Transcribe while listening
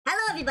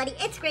everybody,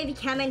 it's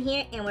Gravycatman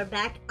here, and we're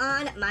back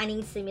on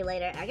Mining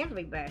Simulator. I got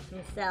Rebirth,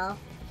 and so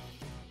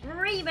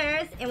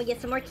Rebirth, and we get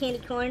some more candy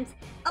corns.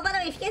 Oh, by the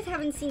way, if you guys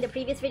haven't seen the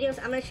previous videos,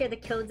 I'm gonna share the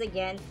codes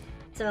again.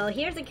 So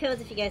here's the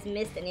codes if you guys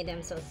missed any of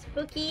them. So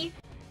spooky,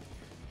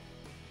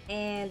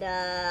 and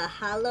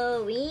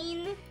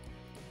Halloween,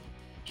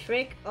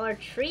 trick or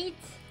treat,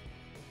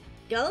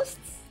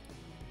 ghosts,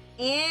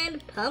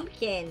 and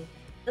pumpkin.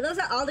 So those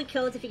are all the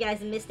codes if you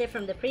guys missed it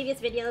from the previous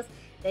videos.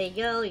 There you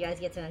go, you guys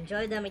get to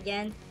enjoy them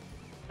again.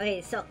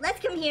 Okay, so let's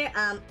come here.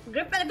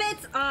 Grip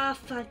benefits. Oh,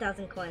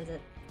 5,000 coins.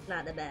 It's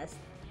not the best.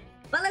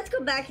 But let's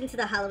go back into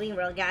the Halloween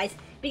world, guys.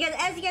 Because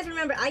as you guys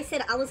remember, I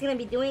said I was going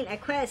to be doing a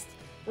quest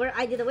where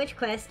I did the witch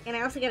quest. And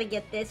I also got to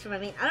get this for my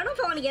main. I don't know if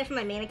I want to get it from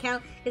my main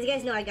account. Because you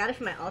guys know I got it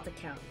from my alt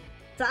account.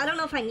 So I don't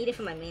know if I need it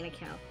for my main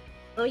account.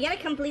 But we got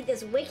to complete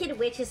this Wicked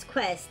Witch's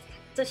quest.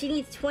 So she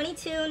needs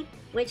 22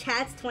 witch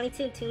hats,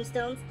 22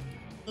 tombstones,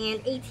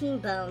 and 18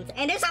 bones.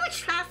 And there's so much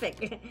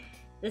traffic.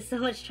 There's so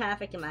much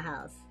traffic in my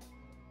house.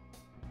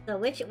 So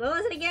what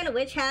was it again?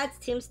 Witch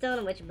hats, tombstone,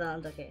 and witch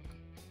bones. Okay.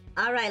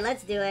 Alright,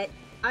 let's do it.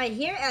 Alright,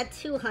 here at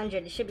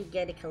 200, it should be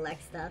good to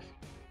collect stuff.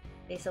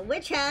 Okay, so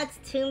witch hats,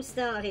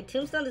 tombstone. Okay,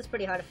 tombstones is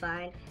pretty hard to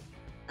find.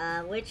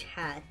 Witch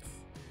hats.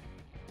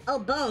 Oh,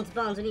 bones,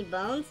 we need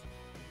bones.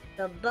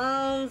 So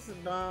bones,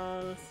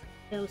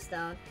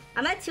 tombstone.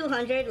 I'm at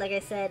 200, like I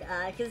said,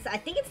 because I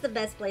think it's the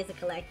best place to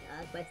collect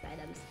quest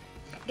items.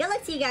 Good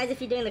luck to you guys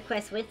if you're doing the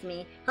quest with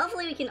me.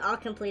 Hopefully we can all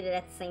complete it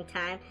at the same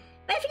time.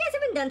 But if you guys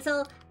haven't done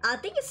so,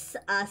 thank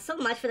you so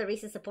much for the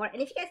recent support.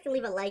 And if you guys can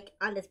leave a like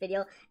on this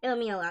video, it'll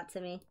mean a lot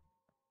to me.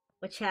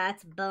 Witch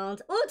hats,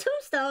 bones. Oh,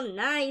 tombstone,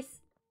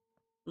 nice.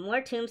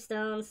 More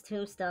tombstones.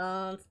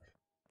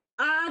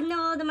 Ah,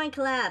 no, the mine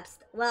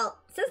collapsed. Well,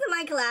 since the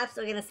mine collapsed,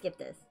 we're gonna skip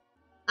this.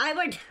 Alright,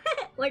 we're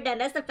done. We're done.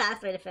 That's the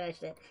fast way to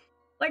finish it.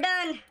 We're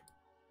done. 80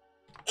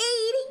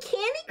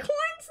 candy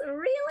corns?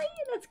 Really?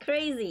 That's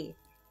crazy.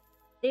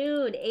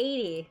 Dude,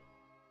 80.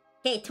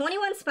 Okay,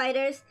 21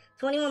 spiders,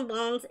 21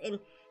 bones, and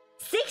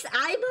 6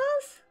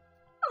 eyeballs?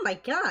 Oh my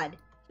god.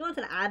 She wants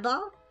an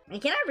eyeball? And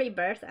can I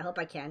rebirth? I hope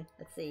I can.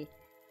 Let's see.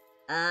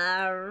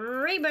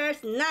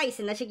 Rebirth. Nice,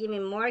 and that should give me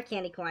more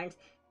candy corns.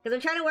 Because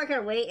we're trying to work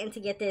our way in to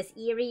get this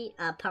eerie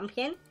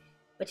pumpkin,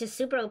 which is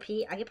super OP.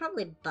 I could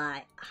probably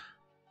buy...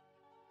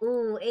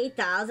 Ooh,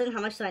 8,000.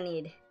 How much do I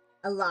need?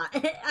 A lot.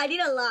 I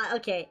need a lot.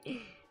 Okay.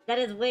 That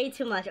is way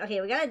too much.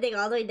 Okay, we gotta dig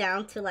all the way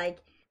down to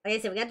like I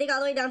said, we gotta dig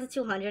all the way down to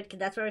 200 because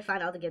that's where we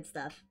find all the good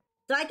stuff.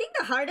 So I think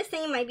the hardest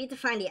thing might be to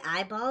find the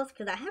eyeballs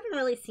because I haven't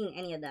really seen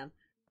any of them.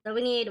 So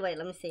we need, wait,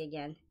 let me see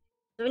again.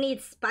 So we need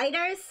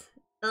spiders,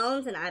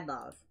 bones, and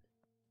eyeballs.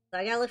 So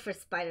I gotta look for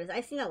spiders.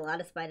 I've seen a lot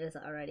of spiders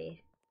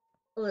already.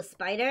 Oh, a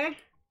spider,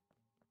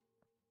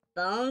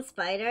 bones,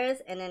 spiders,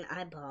 and then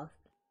eyeballs.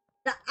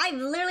 So I've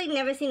literally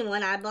never seen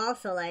one eyeball,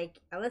 so like,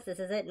 unless this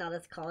is it, no,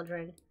 that's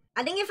cauldron.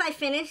 I think if I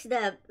finish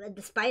the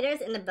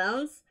spiders and the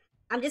bones,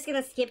 I'm just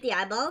gonna skip the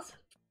eyeballs.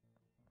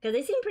 Because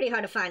they seem pretty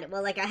hard to find.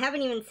 Well, like, I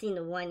haven't even seen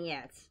the one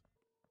yet.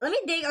 Let me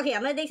dig. Okay,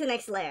 I'm gonna dig to the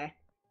next layer.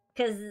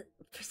 Because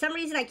for some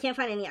reason, I can't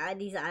find any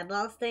these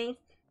eyeballs things.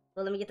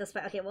 Well, let me get the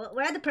spider. Okay, well,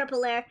 we're at the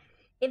purple layer.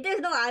 If there's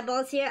no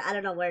eyeballs here, I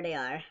don't know where they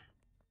are.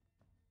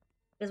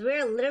 Because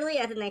we're literally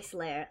at the next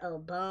layer. Oh,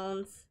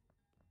 bones.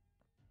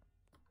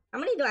 How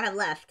many do I have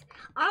left?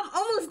 I'm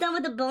almost done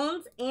with the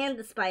bones and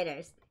the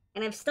spiders.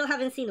 And I still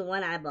haven't seen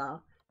one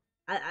eyeball.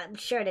 I'm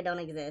sure they don't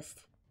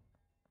exist.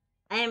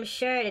 I am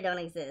sure they don't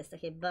exist.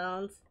 Okay,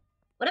 bones.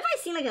 What if I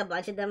seen like a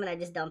bunch of them and I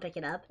just don't pick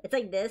it up? It's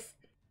like this.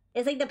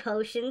 It's like the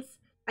potions.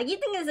 I keep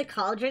thinking it's the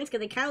cauldrons because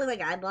they kind of look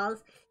like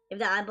eyeballs. If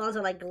the eyeballs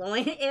are like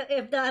glowing.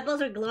 If the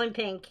eyeballs are glowing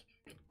pink.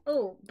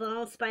 Oh,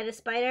 bones,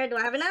 spider. Do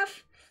I have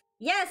enough?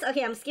 Yes.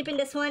 Okay, I'm skipping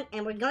this one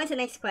and we're going to the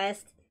next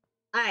quest.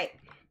 Alright.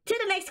 To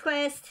the next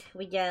quest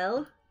we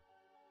go.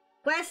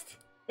 Quest.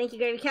 Thank you,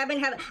 Gravycatman.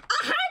 Have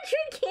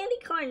 100 candy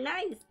corn.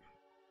 Nice.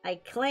 I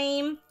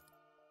claim.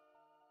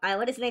 Alright,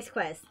 what is the next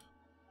quest?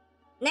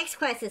 Next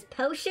quest is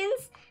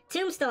potions,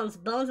 tombstones,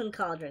 bones, and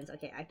cauldrons.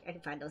 Okay, I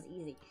can find those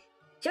easy.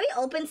 Should we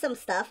open some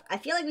stuff? I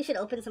feel like we should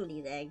open some of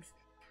these eggs.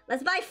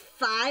 Let's buy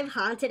 5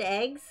 haunted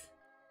eggs.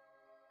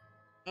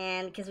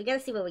 And, because we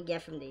gotta see what we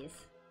get from these.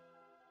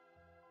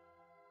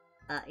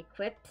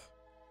 Equipped.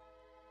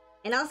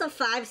 And also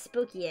 5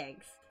 spooky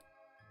eggs.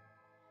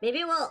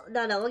 Maybe we'll,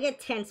 no, we'll get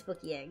 10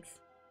 spooky eggs.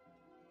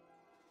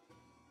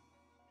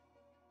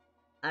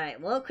 Alright,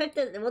 we'll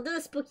do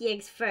the spooky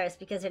eggs first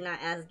because they're not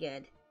as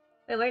good.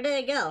 Wait, where did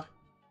they go?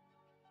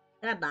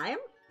 Did I buy them?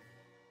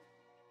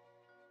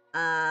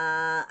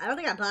 I don't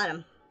think I bought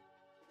them.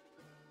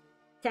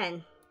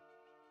 10.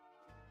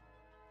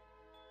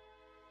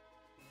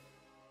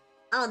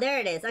 Oh, there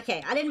it is.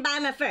 Okay, I didn't buy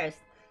them at first.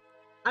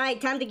 Alright,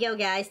 time to go,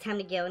 guys. Time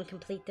to go and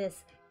complete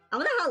this. I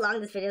wonder how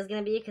long this video is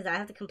going to be because I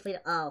have to complete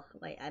it. Oh,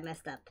 wait, I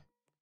messed up.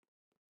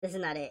 This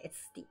is not it. It's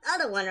the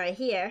other one right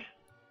here.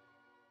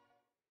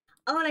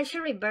 Oh, and I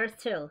should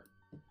rebirth too.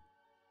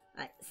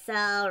 Alright,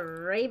 so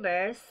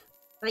rebirth.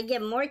 So I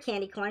get more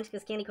candy corns,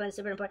 because candy corns is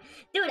super important.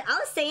 Dude, I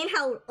was saying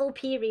how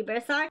OP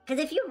rebirths are.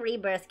 Because if you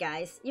rebirth,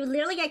 guys, you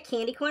literally get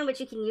candy corn, which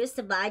you can use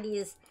to buy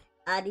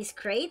these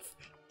crates.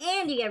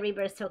 And you get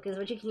rebirth tokens,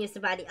 which you can use to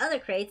buy the other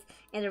crates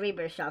in the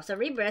rebirth shop. So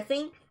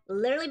rebirthing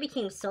literally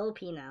became so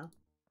OP now.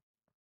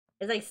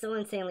 It's like so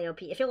insanely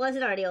OP. If it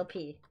wasn't already OP.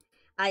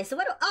 Alright, so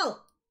what do...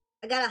 Oh!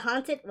 I got a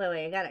haunted...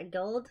 Wait, I got a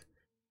gold.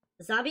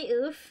 Zombie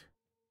oof.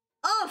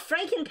 Oh,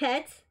 Franken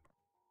pet.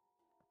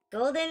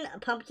 Golden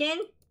pumpkin.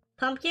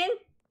 Pumpkin.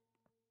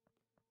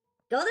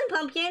 Golden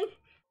pumpkin.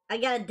 I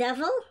got a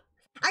devil.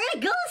 I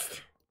got a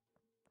ghost!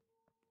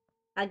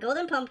 A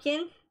golden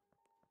pumpkin.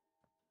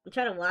 I'm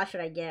trying to watch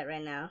what I get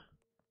right now.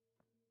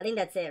 I think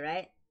that's it,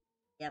 right?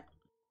 Yep.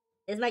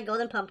 This is my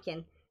golden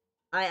pumpkin.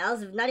 Alright, I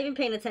was not even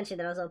paying attention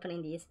that I was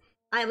opening these.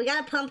 Alright, we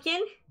got a pumpkin,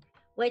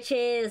 which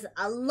is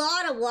a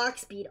lot of walk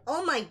speed.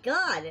 Oh my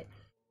god!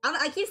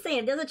 I keep saying,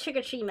 if there's a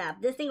trick-or-treat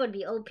map, this thing would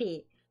be OP.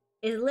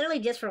 It's literally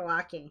just for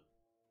walking.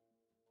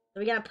 So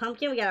we got a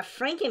pumpkin, we got a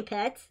Franken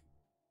pet,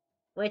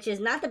 which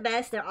is not the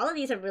best. All of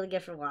these are really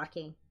good for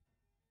walking.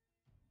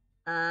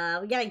 We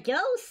got a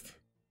ghost.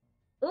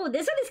 Ooh,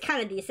 this one is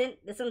kind of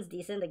decent. This one's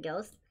decent, the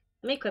ghost.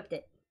 Let me equip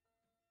it.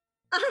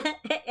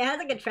 It has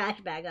like a trash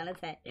bag on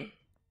its head.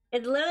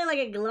 It's literally like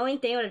a glowing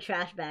thing with a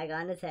trash bag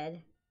on its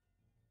head.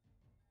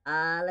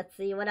 Let's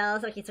see, what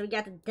else? Okay, so we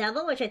got the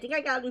devil, which I think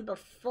I got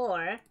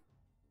before.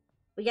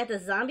 We got the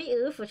zombie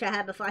oof, which I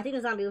had before. I think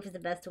the zombie oof is the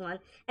best one.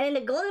 And then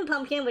the golden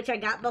pumpkin, which I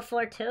got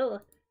before too.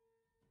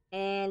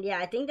 And yeah,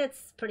 I think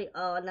that's pretty...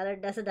 Oh,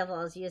 that's the devil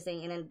I was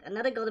using. And then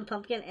another golden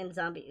pumpkin and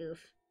zombie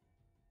oof.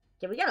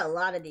 Okay, we got a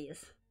lot of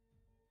these.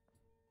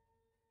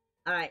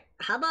 Alright,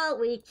 how about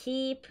we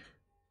keep...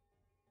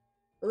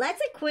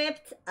 Let's equip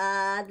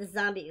the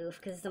zombie oof,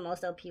 because it's the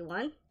most OP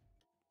one.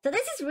 So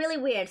this is really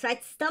weird. So I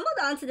stumbled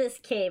onto this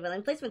cave, and let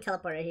me place my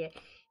teleporter here.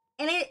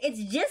 And it's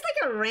just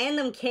like a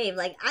random cave.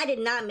 Like, I did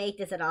not make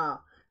this at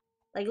all.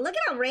 Like, look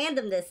at how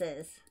random this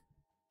is.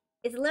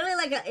 It's literally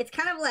like it's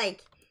kind of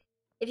like,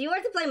 if you were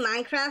to play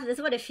Minecraft, this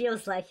is what it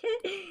feels like.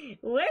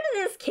 Where did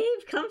this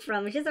cave come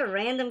from? It's just a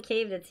random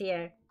cave that's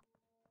here.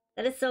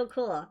 That is so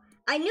cool.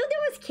 I knew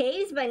there was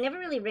caves, but I never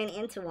really ran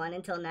into one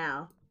until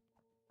now.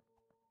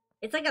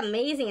 It's like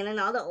amazing, and then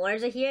all the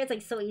ores are here. It's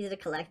like so easy to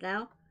collect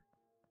now.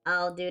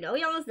 Oh, dude. Oh,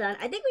 we almost done.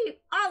 I think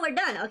we're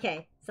done.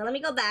 Okay, so let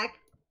me go back.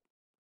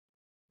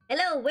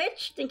 Hello,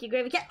 witch. Thank you,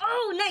 Gravycatman.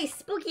 Oh, nice.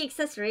 Spooky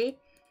accessory.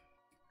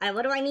 Alright,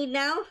 what do I need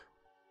now?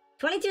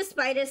 22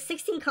 spiders,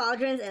 16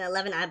 cauldrons, and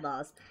 11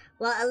 eyeballs.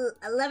 Well,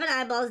 11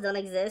 eyeballs don't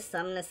exist, so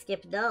I'm gonna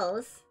skip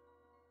those.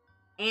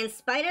 And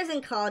spiders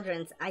and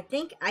cauldrons. I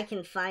think I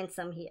can find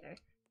some here.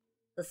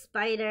 So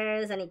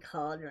spiders, any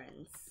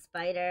cauldrons?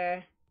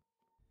 Spider.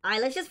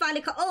 Alright, let's just find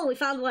a oh, we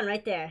found one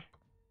right there.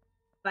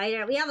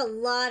 Spider. We have a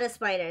lot of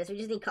spiders. We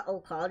just need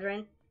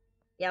cauldron.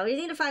 Yeah, we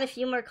just need to find a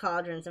few more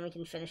cauldrons and we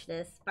can finish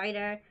this.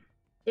 Spider.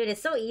 Dude,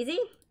 it's so easy.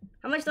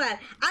 How much do I have?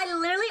 I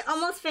literally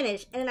almost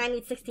finished, and then I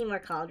need 16 more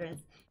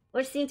cauldrons,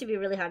 which seem to be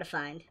really hard to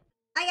find.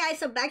 Alright guys,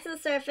 so back to the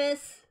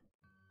surface.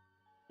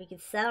 We can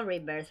sell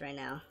rebirth right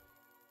now.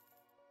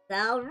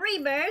 Sell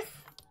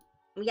rebirth.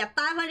 We got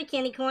 500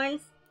 candy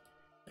corns.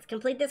 Let's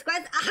complete this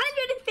quest.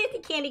 150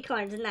 candy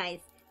corns,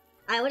 nice.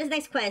 Alright, what is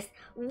next quest?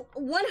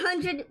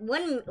 100,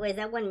 wait, is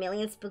that 1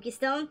 million spooky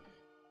stone?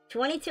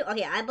 22,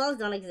 okay, eyeballs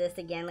don't exist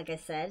again, like I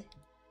said.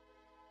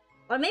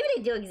 Or maybe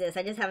they do exist,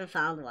 I just haven't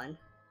found one.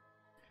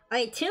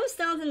 Alright,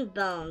 tombstones and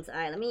bones.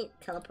 Alright, let me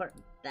teleport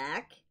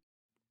back.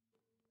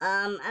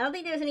 I don't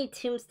think there's any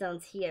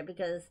tombstones here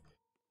because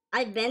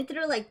I've been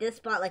through like this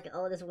spot, like,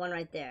 oh, there's one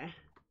right there.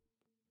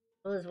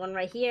 Oh, there's one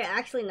right here.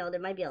 Actually, no, there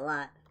might be a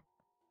lot.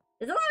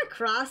 There's a lot of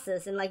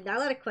crosses, and like not a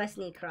lot of quests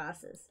need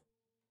crosses.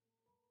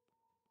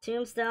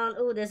 Tombstone.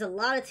 Ooh, there's a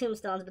lot of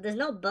tombstones, but there's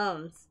no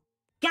bones.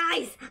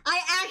 Guys,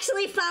 I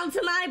actually found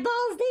some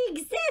eyeballs. They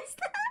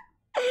exist.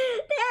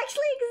 They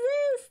actually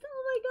exist.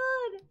 Oh my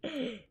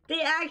god.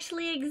 They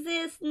actually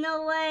exist.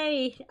 No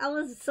way. I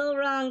was so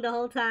wrong the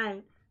whole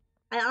time.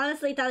 I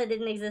honestly thought it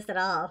didn't exist at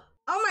all.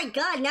 Oh my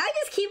god, now I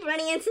just keep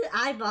running into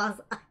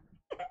eyeballs.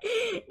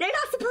 They're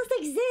not supposed to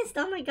exist.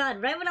 Oh my god,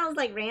 right when I was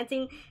like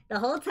ranting the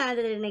whole time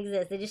that it didn't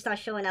exist, they just start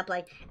showing up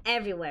like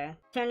everywhere.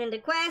 Turn into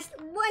quest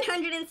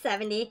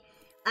 170.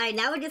 Alright,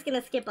 now we're just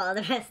gonna skip all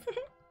the rest.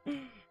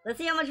 Let's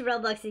see how much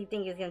Robux you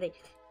think it's gonna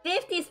take.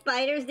 50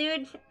 spiders,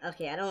 dude.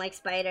 Okay, I don't like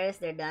spiders.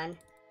 They're done.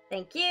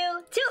 Thank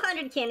you.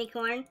 200 candy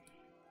corn.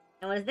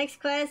 And what is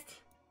next quest?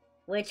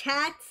 Witch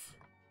hats.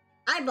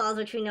 Eyeballs,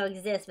 which we know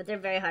exist, but they're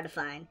very hard to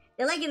find.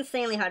 They're like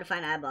insanely hard to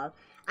find eyeballs.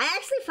 I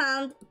actually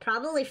found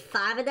probably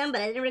 5 of them,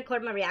 but I didn't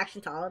record my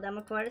reaction to all of them,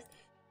 of course.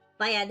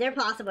 But yeah, they're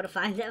possible to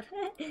find them.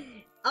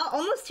 Oh,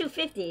 almost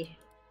 250.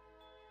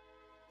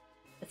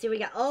 Let's see what we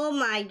got. Oh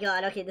my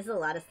god. Okay, this is a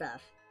lot of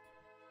stuff.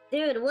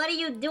 Dude, what are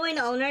you doing,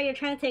 owner? You're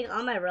trying to take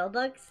all my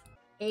Robux?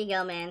 Here you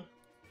go, man.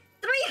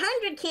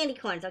 300 candy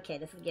corns. Okay,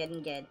 this is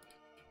getting good.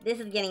 This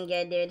is getting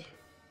good, dude.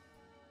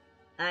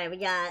 Alright, we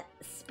got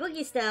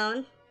Spooky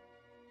Stone.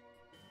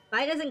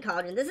 Spiders and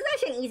Cauldron. This is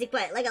actually an easy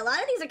quest. Like, a lot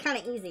of these are kind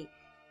of easy.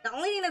 The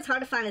only thing that's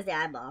hard to find is the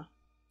eyeball.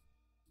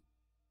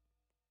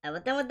 We're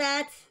done with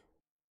that.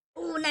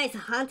 Ooh, nice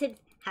haunted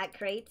hat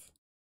crate.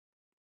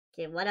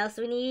 Okay, what else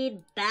do we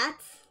need?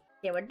 Bats.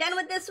 Okay, we're done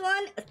with this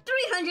one.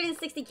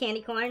 360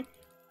 candy corn.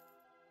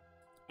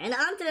 And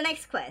on to the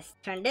next quest.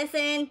 Turn this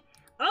in.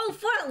 Oh,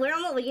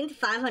 we're getting to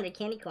 500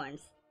 candy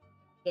corns.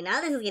 Okay,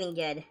 now this is getting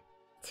good.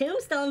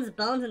 Tombstones,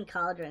 bones, and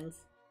cauldrons.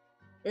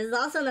 This is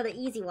also another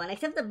easy one,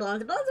 except the bones.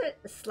 The bones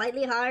are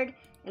slightly hard,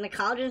 and the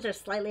cauldrons are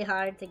slightly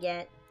hard to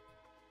get.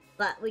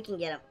 But we can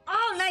get them.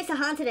 Oh, nice, a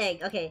haunted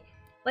egg. Okay.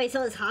 Wait,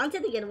 so is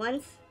haunted the good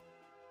ones?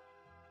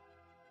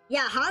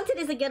 Yeah, haunted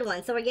is a good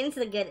one, so we're getting to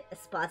the good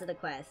spots of the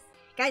quest.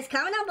 Guys,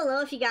 comment down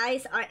below if you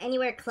guys are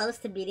anywhere close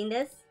to beating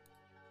this.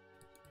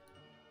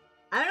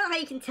 I don't know how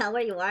you can tell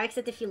where you are,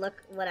 except if you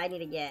look what I need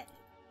to get.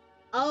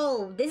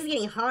 Oh, this is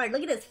getting hard.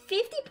 Look at this,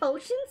 50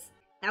 potions.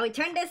 Now we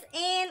turn this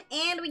in,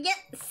 and we get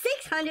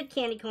 600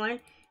 candy corn.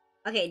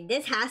 Okay,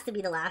 this has to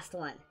be the last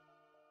one.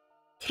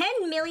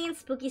 10 million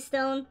spooky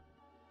stone.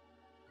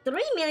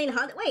 3 million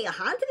haunted. Wait, a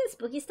haunted and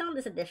spooky stone?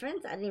 There's a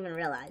difference? I didn't even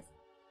realize.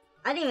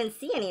 I didn't even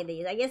see any of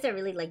these. I guess they're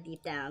really, like,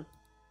 deep down.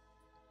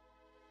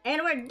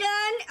 And we're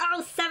done!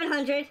 Oh,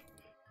 700.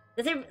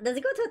 Does it go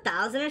to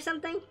 1,000 or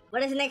something?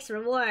 What is the next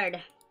reward?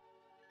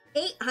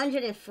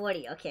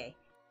 840. Okay.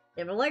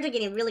 The rewards are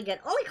getting really good.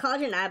 Only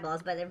cauldron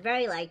eyeballs, but they're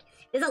very, like...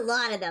 There's a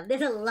lot of them.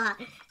 There's a lot.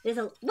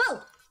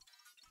 Whoa!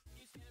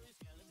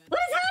 What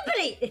is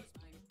happening?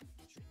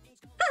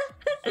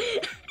 What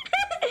is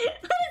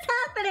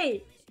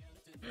happening?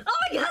 Oh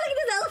my god, look at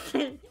this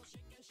elephant!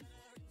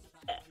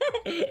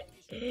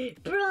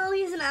 Bro,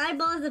 he's an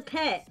eyeball as a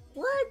pet.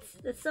 What?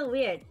 That's so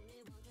weird.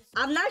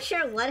 I'm not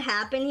sure what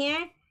happened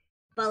here,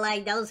 but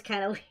like, that was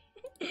kind of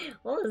weird.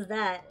 What was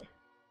that?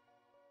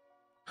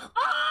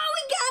 Oh,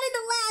 we got it,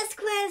 the last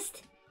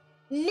quest!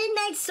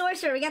 Midnight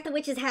Sorcerer, we got the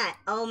witch's hat.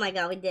 Oh my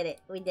god, we did it.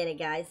 We did it,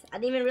 guys. I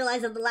didn't even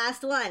realize that the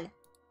last one.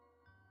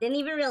 Didn't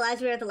even realize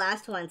we were at the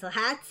last one. So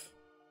hats.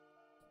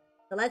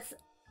 So let's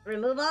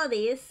remove all of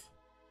these.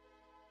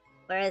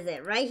 Where is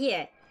it? Right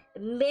here.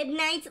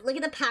 Midnight. Look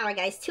at the power,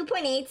 guys.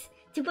 2.8,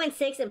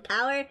 2.6, and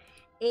power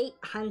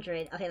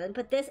 800. Okay, let me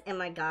put this in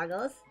my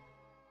goggles.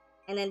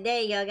 And then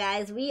there you go,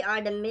 guys. We are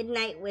the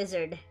Midnight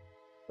Wizard.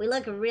 We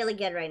look really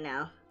good right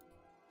now.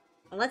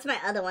 And what's my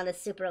other one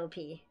that's super OP?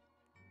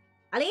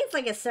 I think it's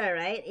like a sir,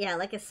 right? Yeah,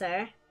 like a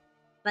sir.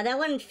 But that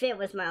wouldn't fit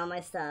with all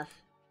my stuff.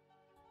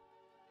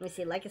 Let me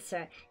see, like a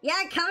sir.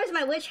 Yeah, it covers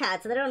my witch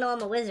hat, so they don't know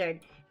I'm a wizard.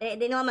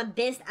 They know I'm a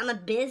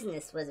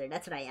business wizard.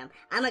 That's what I am.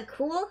 I'm a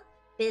cool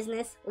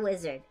business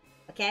wizard.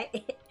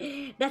 Okay?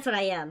 That's what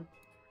I am.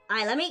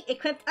 Alright, let me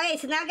equip... Okay,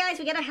 so now, guys,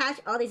 we gotta hatch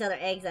all these other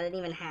eggs that didn't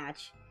even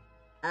hatch.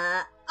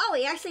 Oh,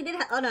 we actually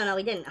did... Oh, no,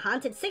 we didn't.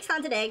 6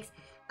 haunted eggs.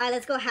 Alright,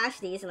 let's go hatch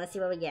these, and let's see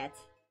what we get.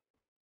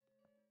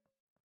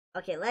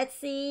 Okay, let's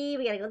see.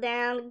 We gotta go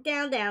down,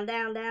 down.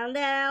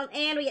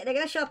 And they're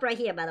gonna show up right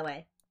here, by the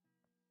way.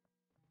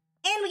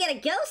 And we get a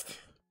ghost.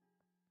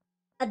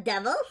 A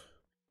devil.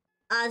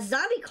 A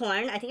zombie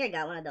corn. I think I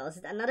got one of those.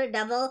 Another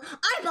devil.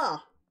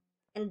 Eyeball!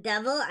 And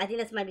devil. I think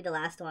this might be the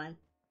last one.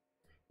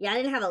 Yeah, I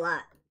didn't have a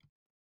lot.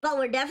 But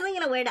we're definitely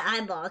gonna wear the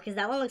eyeball, because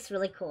that one looks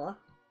really cool.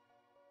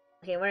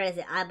 Okay, where is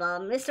it?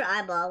 Eyeball. Mr.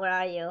 Eyeball, where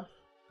are you?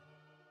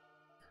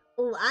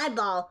 Ooh,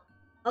 eyeball.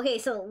 Okay,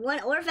 so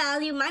 1 ore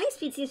value. Mining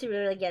speed seems to be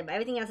really good, but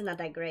everything else is not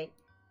that great.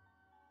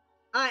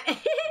 Alright.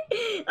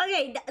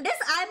 Okay, this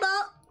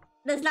eyeball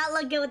does not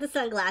look good with the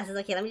sunglasses.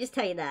 Okay, let me just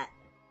tell you that.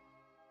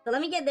 So let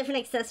me get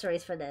different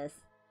accessories for this.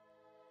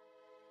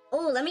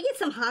 Oh, let me get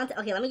some haunted...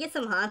 Okay, let me get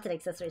some haunted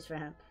accessories for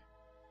him.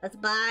 Let's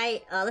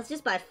buy... let's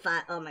just buy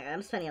 5... Oh my god,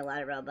 I'm spending a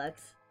lot of Robux.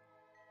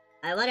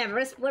 Alright,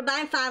 whatever. We're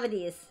buying 5 of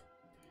these.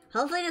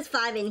 Hopefully there's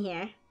 5 in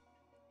here.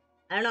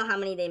 I don't know how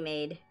many they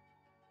made.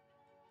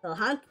 So,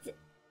 haunted...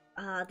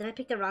 did I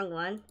pick the wrong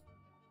one?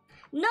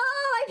 No,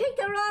 I picked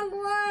the wrong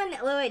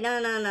one! Wait,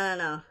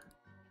 no.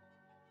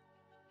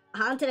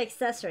 Haunted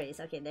accessories.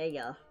 Okay, there you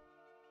go.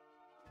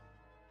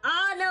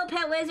 Oh, no,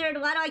 Pet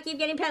Wizard! Why do I keep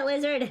getting Pet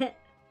Wizard?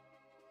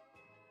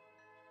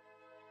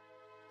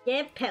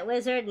 Get Pet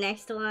Wizard,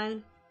 next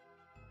one.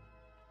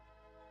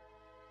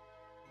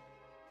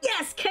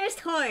 Yes!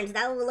 Cursed Horns!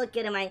 That will look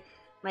good in my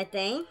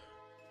thing.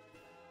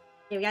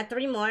 Okay, we got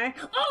 3 more.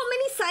 Oh,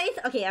 Mini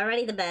Scythe! Okay,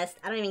 already the best.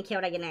 I don't even care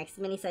what I get next.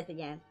 Mini Scythe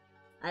again.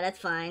 That's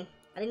fine.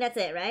 I think that's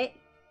it, right?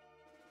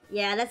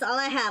 Yeah, that's all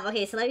I have.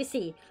 Okay, so let me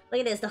see.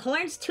 Look at this. The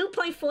horns,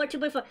 2.4,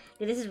 2.4.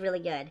 Dude, this is really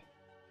good.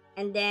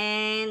 And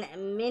then,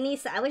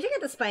 I wish I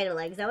got the spider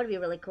legs. That would be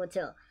really cool,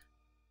 too.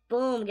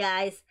 Boom,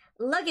 guys.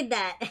 Look at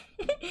that.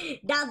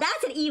 Now,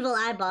 that's an evil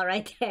eyeball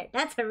right there.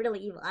 That's a really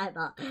evil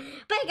eyeball.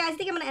 But, hey, guys, I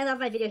think I'm going to end off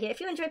my video here. If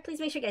you enjoyed, please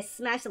make sure you guys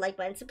smash the like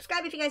button.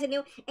 Subscribe if you guys are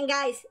new. And,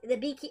 guys,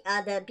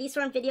 the Beast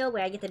Run video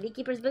where I get the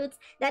Beekeeper's Boots,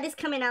 that is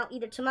coming out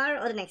either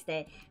tomorrow or the next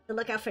day. So,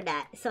 look out for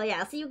that. So, yeah,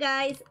 I'll see you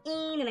guys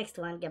in the next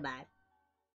one. Goodbye.